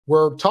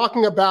We're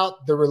talking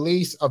about the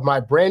release of my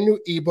brand new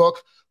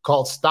ebook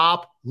called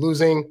Stop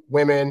Losing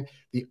Women,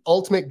 the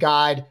ultimate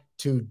guide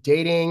to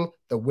dating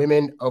the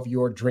women of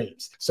your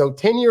dreams. So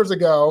 10 years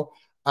ago,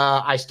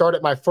 I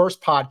started my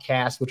first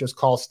podcast, which was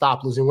called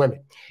Stop Losing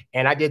Women.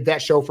 And I did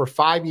that show for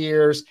 5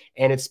 years,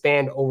 and it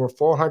spanned over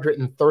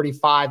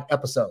 435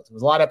 episodes. It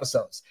was a lot of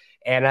episodes.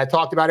 And I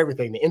talked about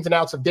everything, the ins and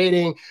outs of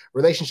dating,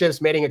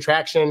 relationships, mating,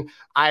 attraction.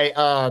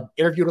 I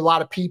interviewed a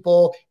lot of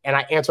people, and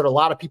I answered a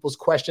lot of people's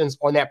questions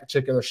on that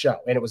particular show.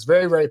 And it was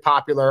very, very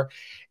popular.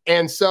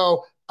 And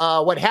so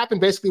what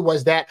happened basically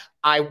was that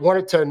I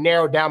wanted to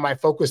narrow down my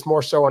focus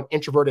more so on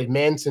introverted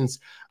men, since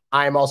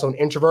I am also an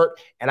introvert.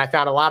 And I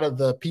found a lot of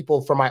the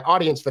people from my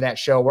audience for that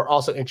show were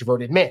also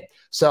introverted men.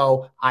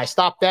 So I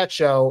stopped that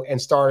show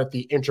and started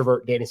the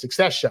Introvert Dating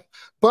Success Show.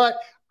 But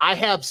I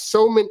have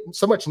so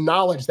much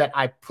knowledge that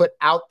I put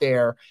out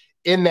there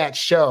in that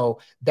show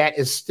that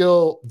is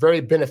still very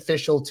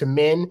beneficial to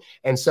men.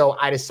 And so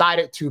I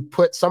decided to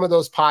put some of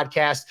those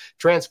podcasts,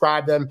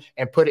 transcribe them,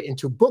 and put it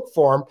into book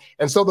form.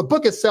 And so the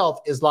book itself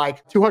is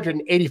like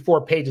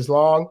 284 pages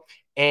long.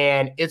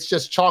 And it's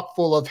just chock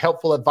full of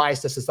helpful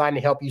advice that's designed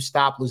to help you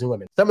stop losing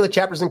women. Some of the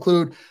chapters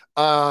include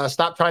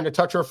stop trying to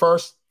touch her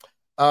first.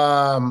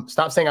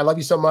 Stop saying I love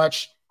you so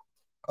much.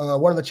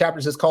 One of the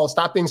chapters is called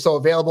Stop Being So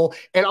Available.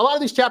 And a lot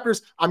of these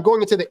chapters, I'm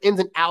going into the ins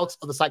and outs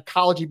of the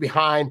psychology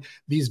behind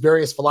these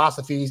various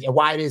philosophies and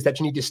why it is that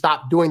you need to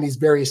stop doing these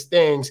various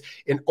things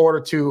in order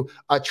to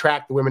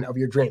attract the women of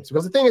your dreams.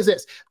 Because the thing is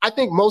this, I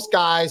think most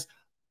guys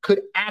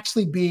could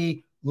actually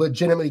be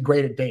legitimately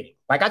great at dating.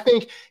 Like, I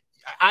think,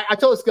 I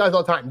tell this guys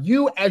all the time,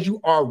 you as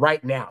you are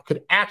right now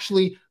could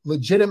actually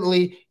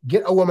legitimately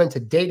get a woman to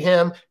date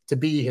him, to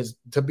be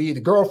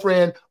the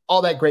girlfriend,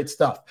 all that great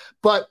stuff.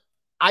 But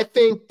I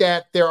think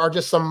that there are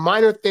just some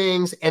minor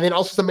things and then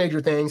also some major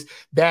things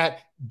that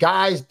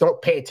guys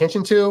don't pay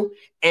attention to.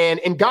 And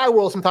in guy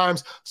world,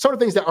 sometimes some of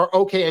the things that are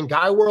okay in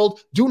guy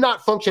world do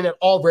not function at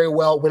all very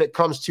well when it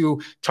comes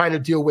to trying to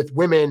deal with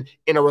women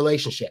in a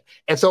relationship.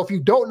 And so if you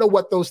don't know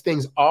what those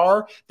things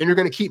are, then you're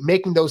going to keep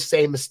making those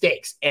same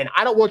mistakes. And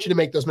I don't want you to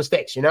make those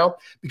mistakes,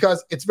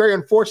 because it's very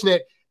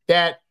unfortunate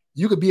that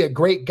you could be a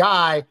great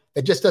guy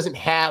that just doesn't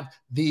have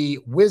the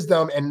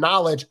wisdom and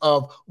knowledge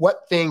of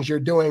what things you're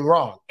doing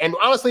wrong. And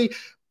honestly,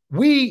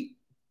 we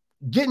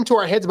get into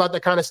our heads about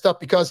that kind of stuff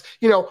because,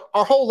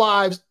 our whole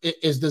lives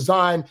is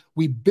designed,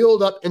 we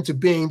build up into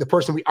being the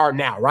person we are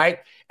now, right?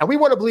 And we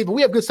want to believe,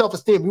 we have good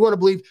self-esteem. We want to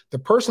believe the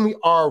person we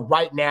are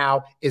right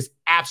now is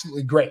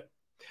absolutely great.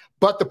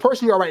 But the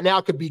person you are right now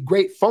could be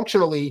great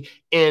functionally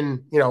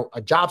in,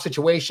 a job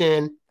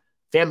situation,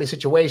 family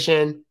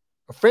situation,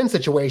 a friend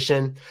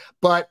situation,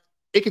 but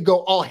it could go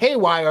all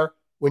haywire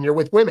when you're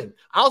with women.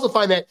 I also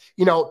find that,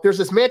 there's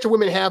this mantra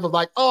women have of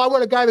like, oh, I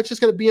want a guy that's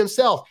just going to be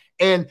himself.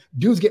 And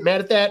dudes get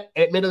mad at that.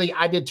 And admittedly,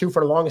 I did too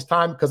for the longest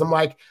time because I'm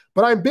like,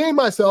 but I'm being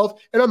myself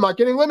and I'm not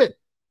getting women.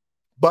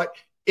 But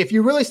if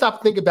you really stop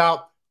to think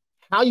about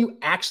how you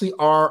actually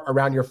are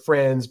around your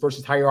friends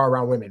versus how you are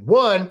around women,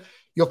 one,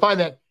 you'll find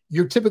that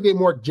you're typically a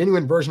more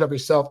genuine version of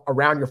yourself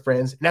around your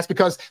friends. And that's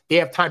because they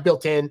have time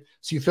built in.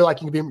 So you feel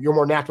like you can be your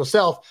more natural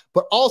self,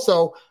 but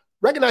also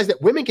recognize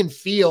that women can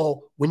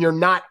feel when you're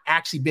not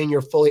actually being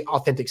your fully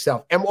authentic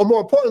self. And more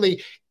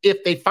importantly,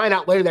 if they find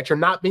out later that you're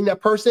not being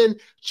that person,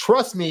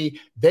 trust me,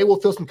 they will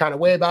feel some kind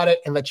of way about it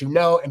and let you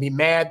know and be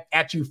mad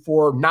at you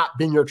for not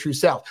being your true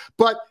self.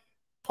 But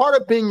part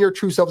of being your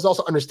true self is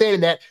also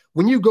understanding that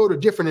when you go to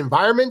different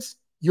environments,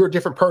 you're a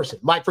different person.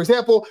 Like, for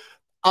example,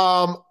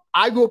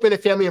 I grew up in a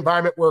family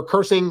environment where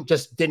cursing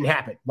just didn't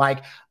happen.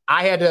 Like,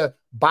 I had to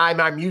buy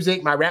my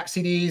music, my rap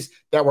CDs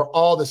that were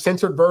all the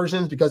censored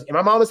versions because in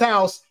my mama's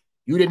house,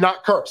 you did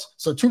not curse.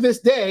 So to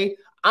this day,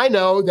 I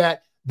know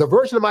that the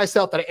version of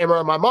myself that I am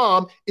around my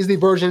mom is the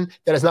version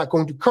that is not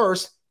going to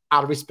curse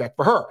out of respect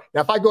for her. Now,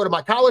 if I go to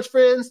my college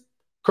friends,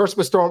 curse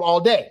with storm all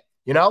day,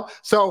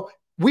 So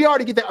we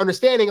already get that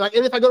understanding. Like,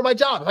 and if I go to my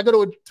job, if I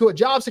go to a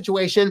job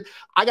situation,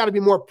 I got to be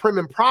more prim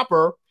and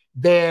proper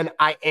than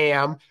I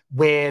am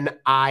when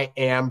I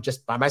am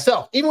just by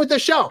myself. Even with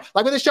this show,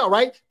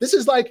 right? This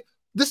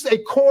is a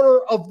corner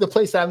of the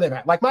place that I live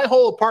at. Like, my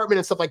whole apartment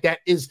and stuff like that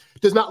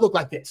does not look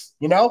like this,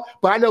 But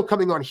I know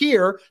coming on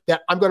here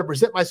that I'm going to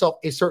present myself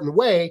a certain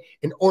way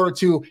in order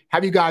to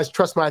have you guys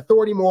trust my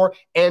authority more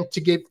and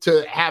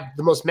to have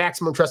the most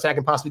maximum trust that I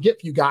can possibly get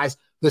for you guys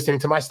listening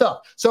to my stuff.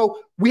 So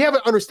we have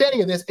an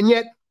understanding of this, and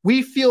yet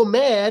we feel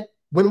mad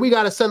when we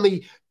got to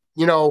suddenly,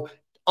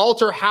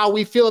 alter how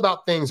we feel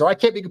about things, or I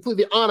can't be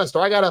completely honest,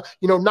 or I got to,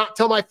 not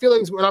tell my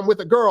feelings when I'm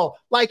with a girl.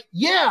 Like,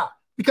 yeah,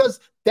 because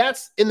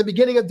that's in the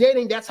beginning of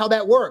dating. That's how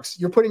that works.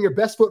 You're putting your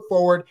best foot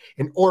forward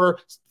in order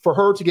for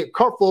her to get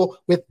comfortable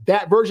with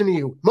that version of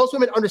you. Most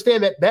women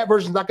understand that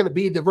version is not going to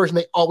be the version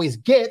they always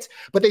get,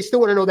 but they still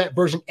want to know that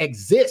version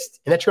exists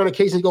and that you're on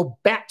occasion to go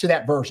back to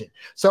that version.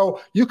 So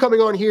you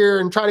coming on here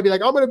and trying to be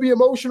like, I'm going to be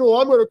emotional,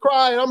 I'm going to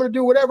cry, and I'm going to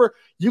do whatever.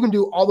 You can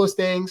do all those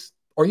things.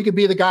 Or you could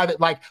be the guy that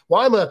like,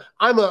 well,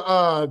 I'm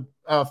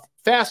a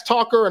fast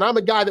talker and I'm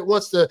a guy that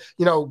wants to,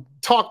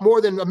 talk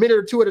more than a minute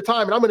or two at a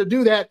time. And I'm going to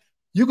do that.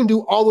 You can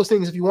do all those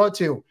things if you want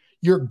to.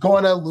 You're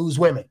going to lose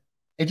women.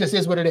 It just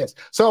is what it is.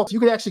 So you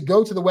can actually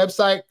go to the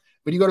website.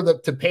 When you go to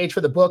the page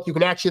for the book, you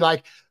can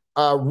actually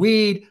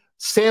read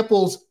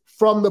samples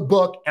from the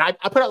book. And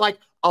I put out like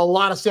a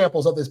lot of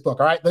samples of this book.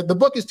 All right. The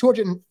book is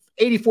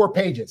 284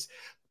 pages.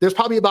 There's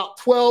probably about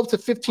 12 to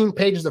 15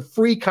 pages of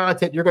free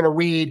content you're going to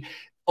read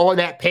on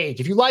that page.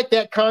 If you like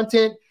that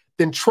content,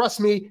 then trust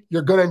me,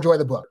 you're going to enjoy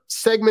the book.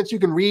 Segments you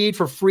can read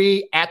for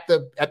free at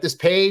this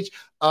page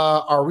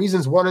are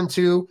reasons 1 and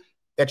 2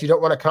 that you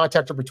don't want to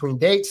contact her between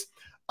dates.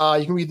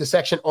 You can read the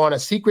section on a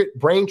secret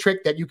brain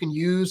trick that you can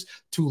use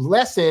to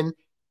lessen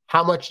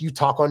how much you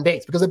talk on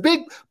dates. Because a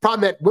big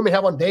problem that women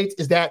have on dates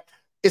is that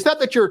it's not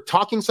that you're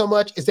talking so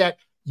much, it's that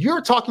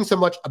you're talking so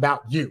much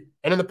about you.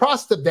 And in the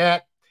process of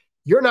that,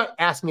 you're not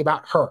asking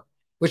about her,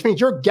 which means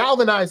you're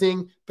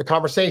galvanizing the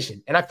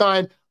conversation. And I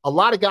find a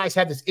lot of guys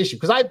have this issue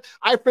because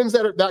I have friends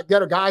that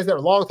are guys that are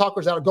long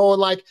talkers that are going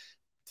like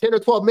 10 or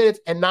 12 minutes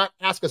and not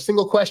ask a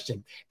single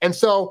question. And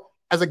so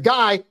as a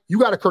guy, you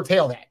got to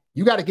curtail that.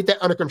 You got to get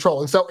that under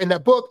control. And so in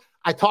that book,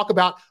 I talk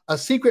about a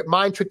secret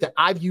mind trick that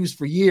I've used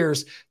for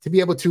years to be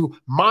able to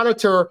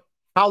monitor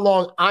how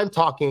long I'm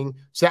talking.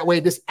 So that way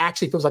this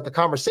actually feels like a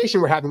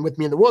conversation we're having with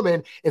me and the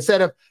woman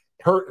instead of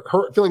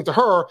her feeling to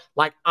her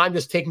like I'm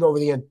just taking over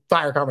the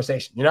entire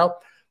conversation, you know?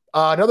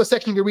 Another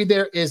section you can read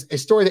there is a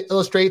story that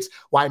illustrates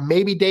why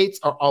maybe dates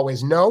are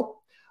always no.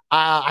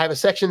 I have a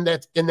section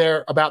that's in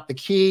there about the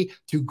key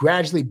to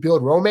gradually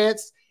build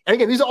romance. And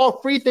again, these are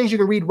all free things you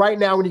can read right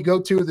now when you go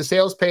to the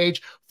sales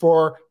page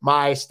for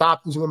my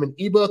Stop Losing Women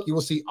ebook. You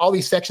will see all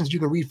these sections you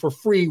can read for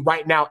free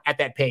right now at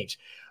that page.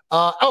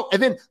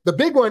 And then the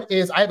big one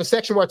is I have a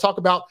section where I talk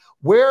about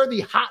where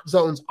the hot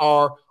zones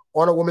are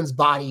on a woman's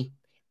body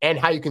and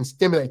how you can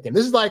stimulate them.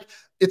 This is like,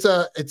 it's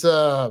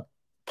a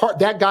part,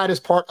 that guide is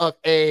part of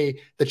the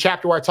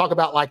chapter where I talk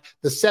about like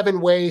the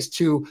 7 ways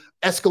to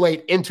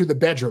escalate into the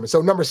bedroom.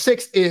 So number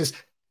 6 is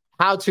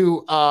how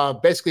to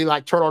basically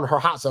like turn on her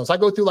hot zones. I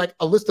go through like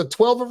a list of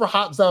 12 of her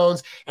hot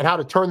zones and how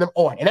to turn them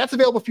on. And that's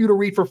available for you to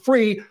read for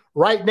free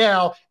right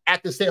now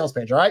at the sales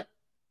page. All right.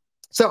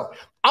 So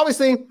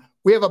obviously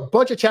we have a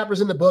bunch of chapters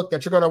in the book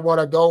that you're going to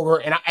want to go over.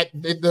 And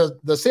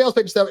the sales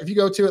page stuff, if you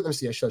go to it, let me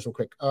see, I'll show you real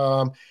quick.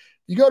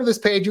 You go to this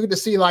page, you get to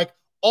see like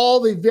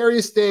all the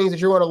various things that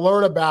you're going to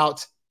learn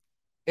about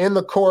in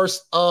the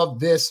course of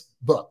this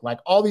book. Like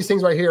all these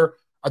things right here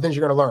are things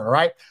you're going to learn. All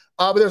right.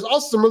 But there's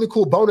also some really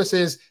cool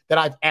bonuses that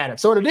I've added.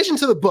 So in addition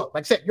to the book,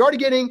 like I said, you're already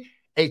getting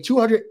a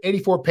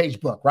 284-page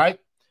book, right?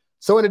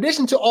 So in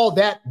addition to all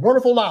that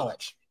wonderful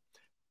knowledge,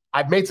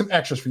 I've made some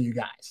extras for you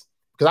guys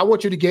because I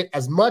want you to get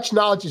as much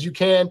knowledge as you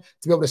can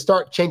to be able to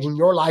start changing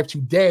your life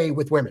today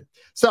with women.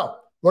 So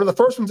one of the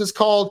first ones is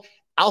called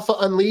Alpha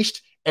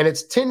Unleashed, and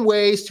it's 10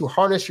 ways to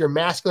harness your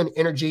masculine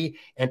energy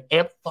and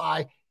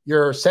amplify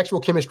your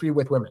sexual chemistry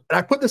with women. And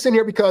I put this in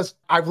here because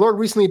I've learned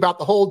recently about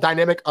the whole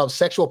dynamic of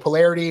sexual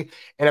polarity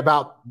and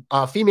about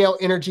female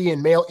energy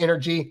and male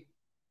energy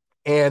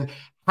and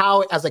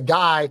how, as a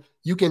guy,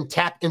 you can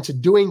tap into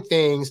doing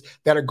things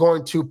that are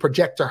going to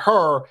project to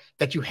her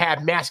that you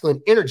have masculine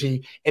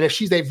energy. And if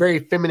she's a very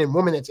feminine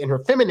woman that's in her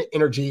feminine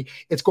energy,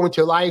 it's going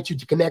to allow you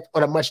to connect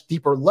on a much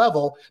deeper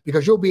level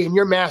because you'll be in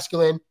your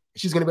masculine.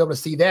 She's going to be able to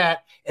see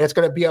that, and it's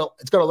going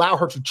to allow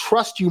her to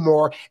trust you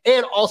more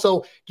and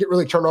also get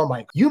really turned on by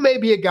you. You may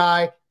be a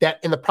guy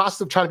that in the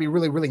process of trying to be a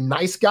really, really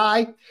nice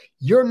guy,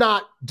 you're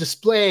not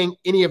displaying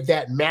any of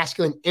that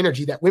masculine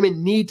energy that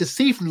women need to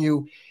see from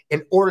you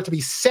in order to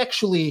be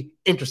sexually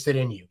interested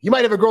in you. You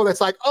might have a girl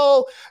that's like,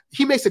 oh,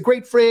 he makes a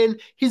great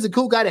friend. He's a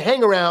cool guy to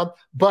hang around,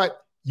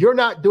 but you're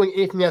not doing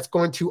anything that's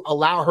going to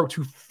allow her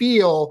to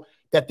feel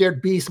that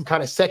there'd be some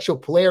kind of sexual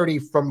polarity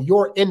from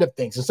your end of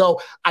things. And so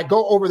I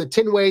go over the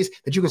 10 ways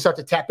that you can start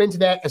to tap into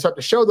that and start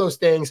to show those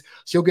things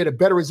so you'll get a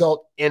better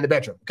result in the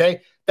bedroom,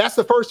 okay? That's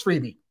the first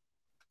freebie.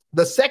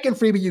 The second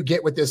freebie you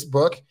get with this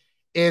book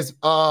is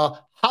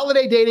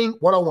Holiday Dating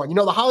 101. You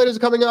know, the holidays are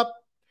coming up,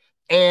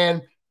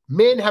 and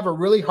men have a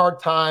really hard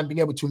time being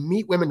able to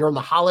meet women during the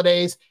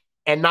holidays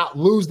and not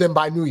lose them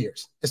by New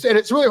Year's. And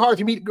it's really hard if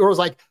you meet girls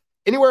like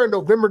anywhere in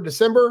November,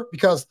 December,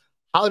 because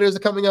holidays are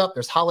coming up.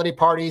 There's holiday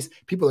parties.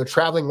 People are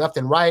traveling left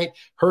and right.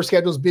 Her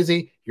schedule's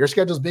busy. Your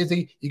schedule's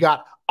busy. You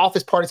got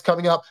office parties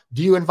coming up.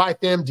 Do you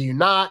invite them? Do you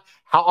not?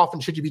 How often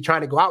should you be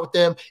trying to go out with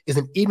them? Is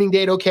an evening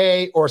date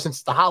okay? Or since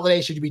it's the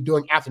holiday, should you be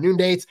doing afternoon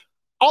dates?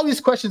 All these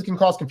questions can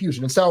cause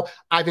confusion. And so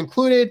I've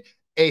included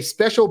a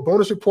special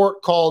bonus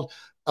report called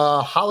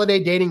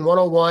Holiday Dating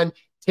 101,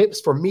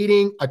 Tips for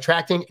Meeting,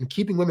 Attracting, and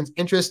Keeping Women's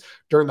Interest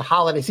During the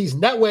Holiday Season.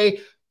 That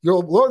way,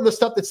 you'll learn the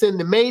stuff that's in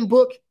the main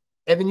book,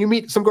 and then you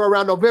meet some girl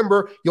around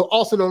November, you'll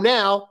also know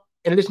now,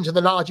 in addition to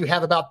the knowledge you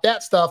have about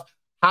that stuff,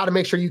 how to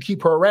make sure you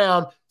keep her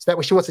around so that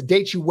way she wants to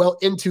date you well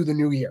into the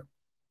new year.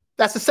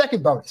 That's the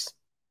second bonus.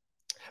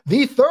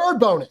 The third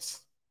bonus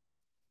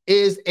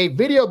is a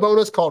video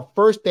bonus called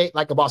First Date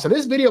Like a Boss. And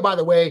this video, by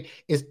the way,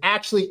 is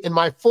actually in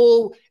my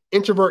full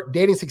Introvert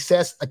Dating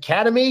Success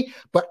Academy,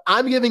 but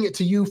I'm giving it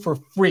to you for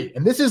free.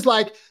 And this is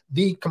like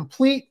the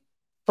complete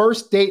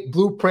first date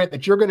blueprint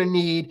that you're going to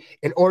need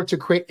in order to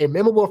create a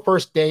memorable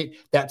first date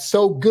that's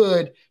so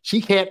good, she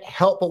can't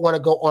help but want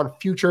to go on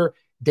future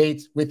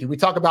dates with you. We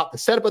talk about the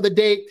setup of the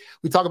date.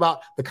 We talk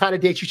about the kind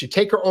of dates you should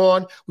take her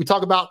on. We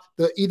talk about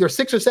the either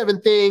 6 or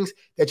 7 things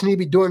that you need to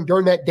be doing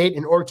during that date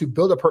in order to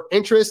build up her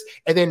interest,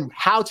 and then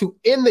how to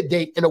end the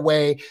date in a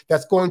way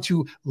that's going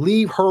to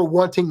leave her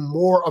wanting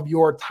more of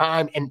your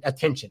time and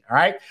attention. All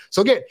right.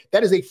 So again,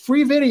 that is a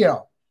free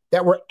video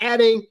that we're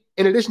adding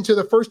in addition to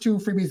the first 2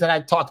 freebies that I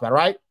talked about.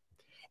 Right.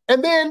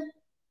 And then,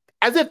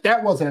 as if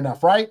that wasn't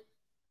enough, right,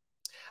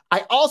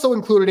 I also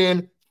included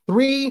in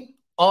 3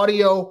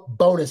 audio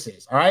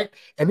bonuses. All right.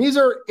 And these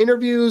are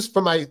interviews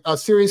from my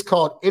series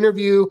called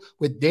Interview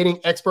with Dating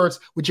Experts,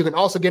 which you can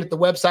also get at the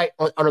website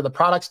under the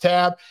products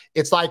tab.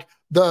 It's like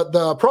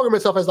the program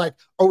itself has like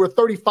over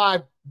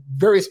 35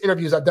 various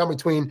interviews I've done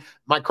between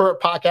my current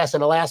podcast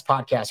and the last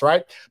podcast.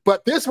 Right.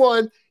 But this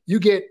one, you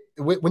get,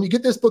 when you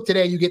get this book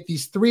today, you get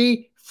these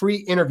 3 free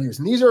interviews.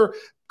 And these are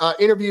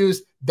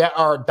interviews that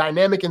are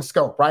dynamic in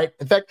scope, right?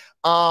 In fact,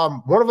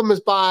 one of them is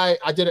I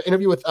did an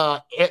interview with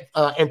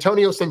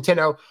Antonio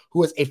Centeno,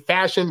 who is a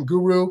fashion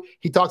guru.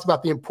 He talks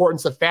about the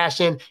importance of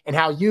fashion and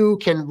how you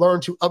can learn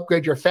to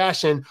upgrade your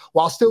fashion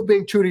while still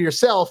being true to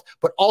yourself,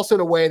 but also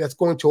in a way that's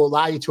going to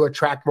allow you to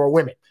attract more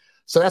women.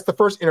 So that's the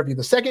first interview.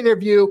 The second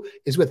interview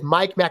is with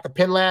Mike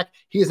Macapinlack.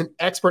 He is an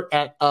expert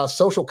at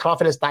social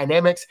confidence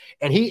dynamics.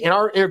 And in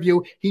our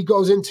interview, he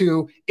goes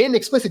into, in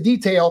explicit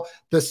detail,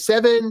 the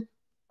 7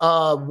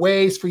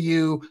 ways for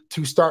you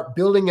to start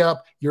building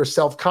up your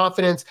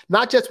self-confidence,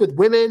 not just with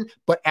women,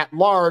 but at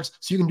large,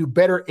 so you can do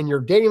better in your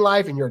dating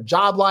life, in your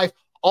job life,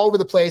 all over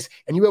the place,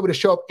 and you're able to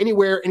show up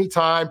anywhere,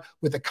 anytime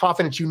with the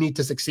confidence you need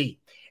to succeed.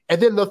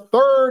 And then the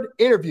third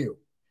interview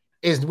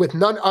is with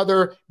none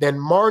other than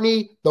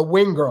Marnie, the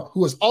Wing Girl,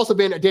 who has also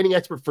been a dating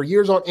expert for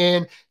years on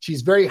end.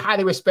 She's very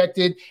highly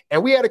respected.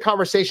 And we had a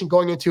conversation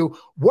going into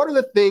what are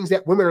the things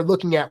that women are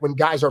looking at when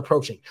guys are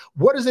approaching?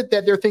 What is it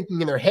that they're thinking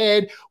in their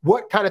head?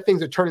 What kind of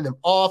things are turning them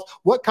off?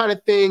 What kind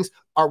of things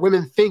are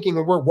women thinking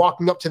when we're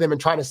walking up to them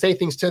and trying to say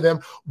things to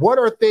them? What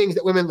are things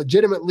that women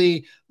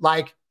legitimately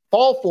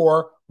fall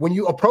for when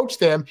you approach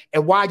them?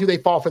 And why do they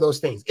fall for those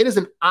things? It is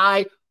an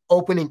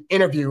eye-opening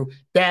interview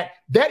that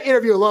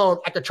interview alone,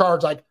 I could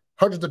charge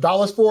hundreds of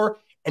dollars for,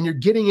 and you're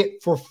getting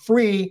it for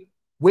free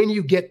when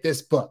you get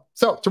this book.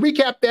 So to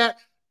recap that,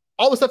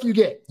 all the stuff you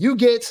get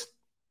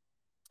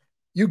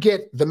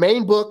the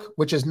main book,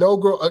 which is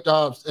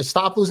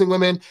Stop Losing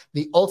Women,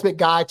 the ultimate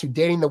guide to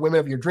dating the women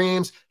of your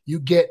dreams. You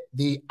get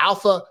the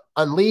Alpha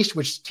Unleashed,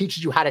 which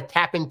teaches you how to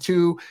tap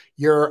into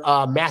your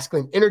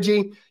masculine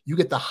energy. You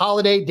get the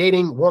Holiday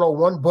Dating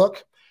 101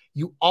 book.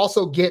 You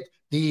also get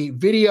the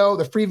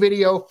free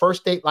video,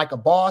 First Date Like a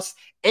Boss,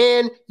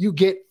 and you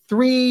get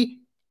 3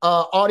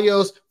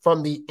 audios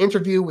from the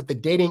Interview with the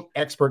Dating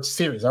Experts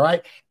series. All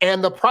right.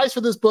 And the price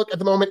for this book at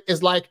the moment is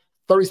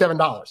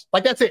 $37.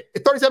 That's it.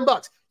 It's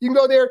 $37. You can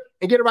go there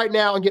and get it right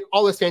now and get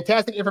all this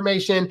fantastic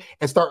information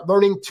and start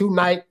learning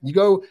tonight. You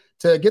go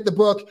to get the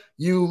book,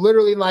 you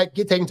literally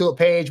get taken to a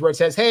page where it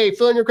says, hey,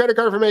 fill in your credit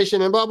card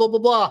information and blah, blah, blah,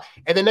 blah.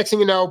 And the next thing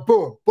you know,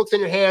 boom, book's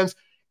in your hands.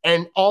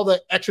 And all the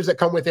extras that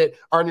come with it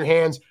are in your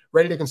hands,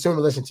 ready to consume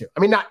and listen to. I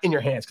mean, not in your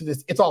hands,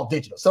 because it's all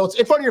digital. So it's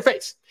in front of your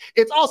face.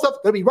 It's all stuff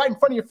that'll be right in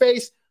front of your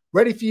face,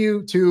 ready for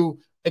you to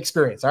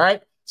experience. All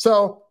right.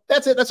 So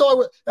that's it. That's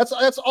all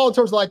in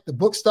terms of the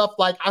book stuff.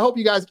 I hope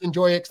you guys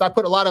enjoy it, because I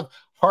put a lot of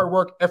hard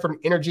work, effort, and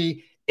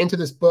energy into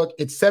this book.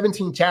 It's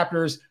 17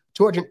 chapters,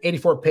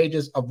 284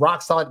 pages of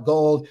rock solid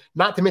gold,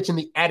 not to mention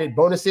the added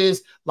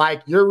bonuses.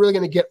 You're really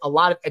going to get a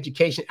lot of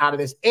education out of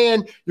this.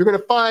 And you're going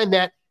to find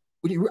that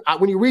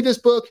when you read this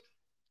book,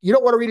 you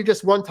don't want to read it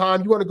just one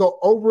time. You want to go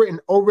over it and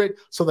over it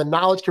so the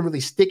knowledge can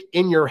really stick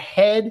in your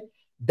head.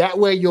 That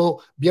way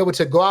you'll be able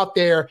to go out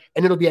there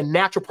and it'll be a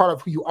natural part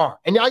of who you are.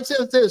 And I say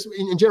this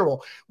in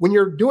general, when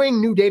you're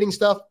doing new dating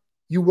stuff,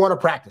 you want to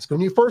practice.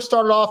 When you first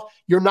start off,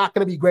 you're not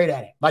going to be great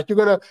at it. You're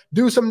going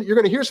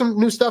to hear some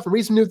new stuff and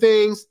read some new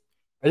things,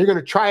 and you're going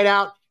to try it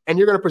out, and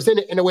you're going to present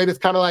it in a way that's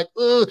kind of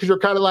because you're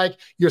kind of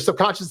your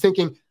subconscious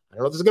thinking, I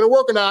don't know if this is going to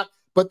work or not.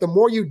 But the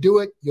more you do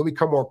it, you'll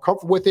become more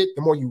comfortable with it.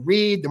 The more you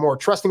read, the more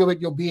trusting of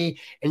it you'll be,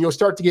 and you'll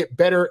start to get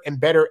better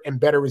and better and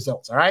better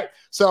results. All right.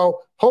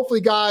 So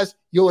hopefully, guys,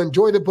 you'll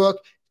enjoy the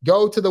book.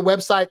 Go to the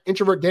website,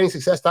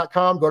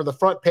 introvertdatingsuccess.com, go to the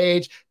front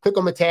page, click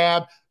on the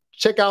tab,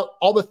 check out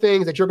all the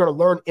things that you're going to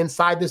learn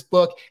inside this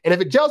book. And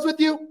if it gels with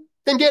you,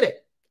 then get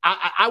it.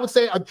 I would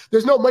say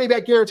there's no money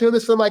back guarantee on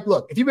this. So I'm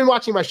look, if you've been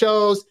watching my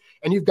shows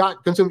and you've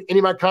consumed any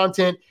of my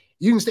content,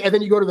 you can stay, and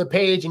then you go to the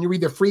page and you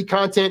read the free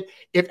content.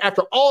 If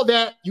after all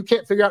that, you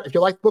can't figure out if you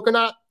like the book or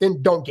not,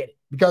 then don't get it.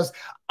 Because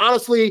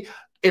honestly,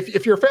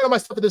 if you're a fan of my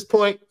stuff at this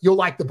point, you'll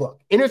like the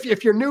book. And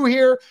if you're new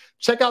here,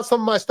 check out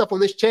some of my stuff on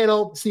this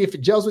channel, see if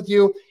it gels with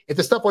you. If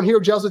the stuff on here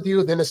gels with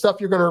you, then the stuff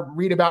you're going to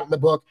read about in the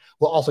book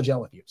will also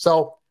gel with you.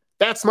 So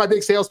that's my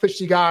big sales pitch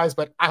to you guys,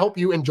 but I hope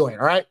you enjoy it.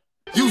 All right.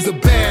 You's a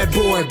bad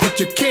boy, but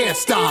you can't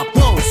stop,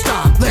 won't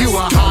stop. You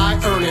a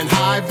high-earning,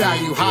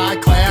 high-value,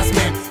 high-class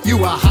man.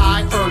 You a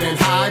high-earning,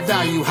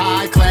 high-value,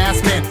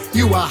 high-class man.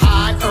 You a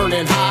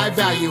high-earning, high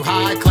value,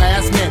 high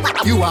class man.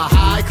 You a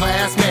high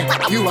class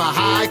man. You a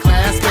high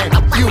class man.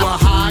 You a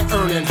high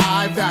earning,